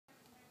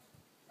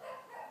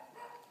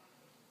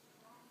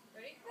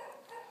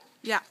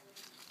Yeah.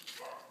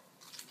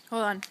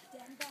 Hold on.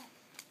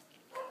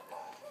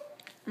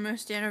 I'm gonna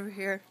stand over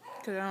here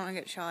because I don't want to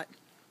get shot.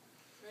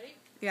 Ready?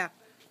 Yeah.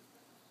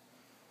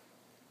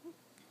 Oh,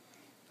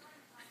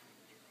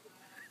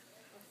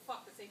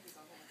 fuck, the safety's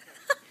on.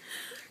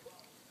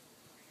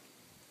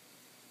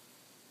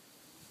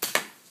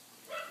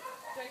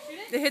 Do I shoot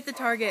it? They hit the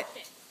target.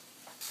 Shit.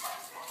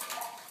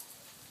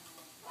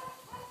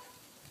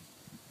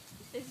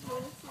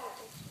 Oh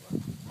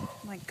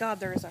my god,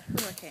 there is a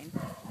hurricane.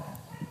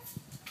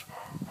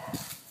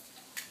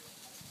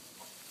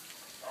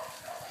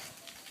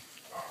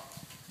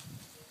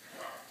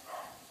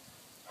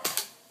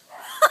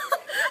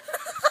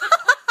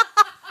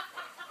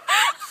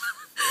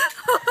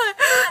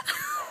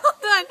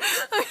 Hold on.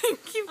 Okay,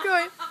 keep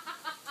going.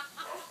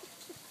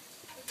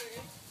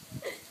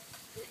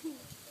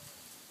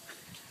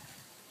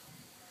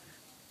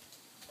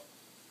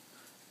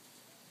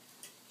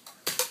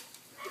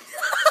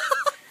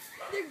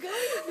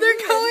 They're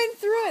going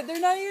through it. They're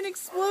not even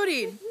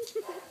exploding.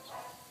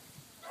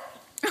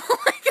 Oh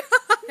my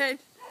god. Is that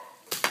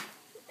the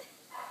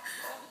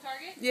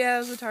target? Yeah, that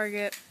was a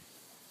target.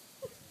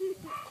 What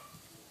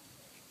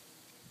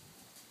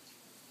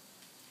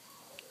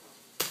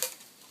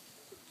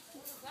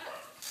was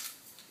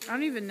that? I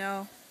don't even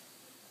know.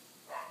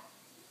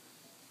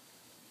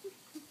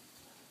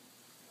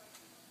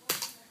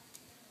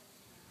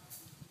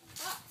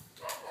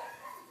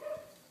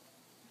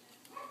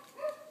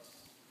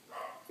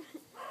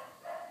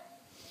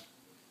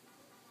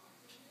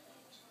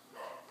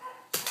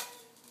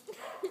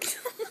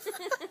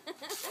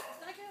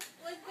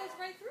 That goes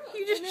right through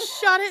You it.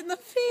 just shot it in the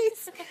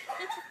face.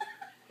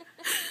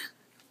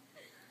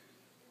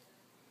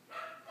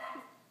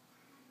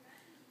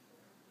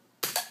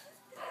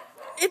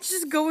 It's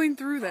just going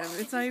through them.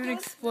 It's not even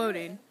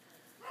exploding.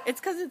 It's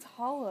because it's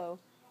hollow.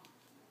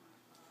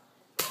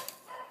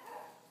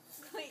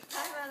 Wait,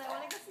 time out. I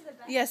want to go see the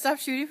back. Yeah, stop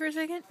shooting for a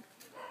second.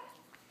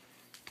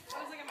 I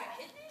was like, am I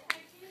hitting it? I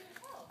can't even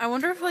tell. I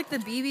wonder if like the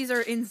BBs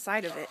are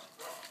inside of it.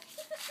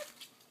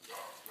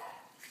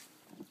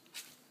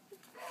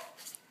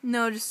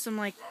 No, just some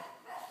like.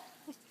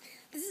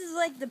 This is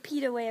like the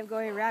PETA way of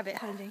going rabbit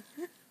hunting.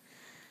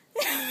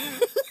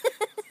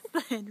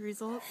 The end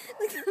result.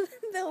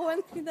 The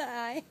one through the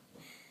eye.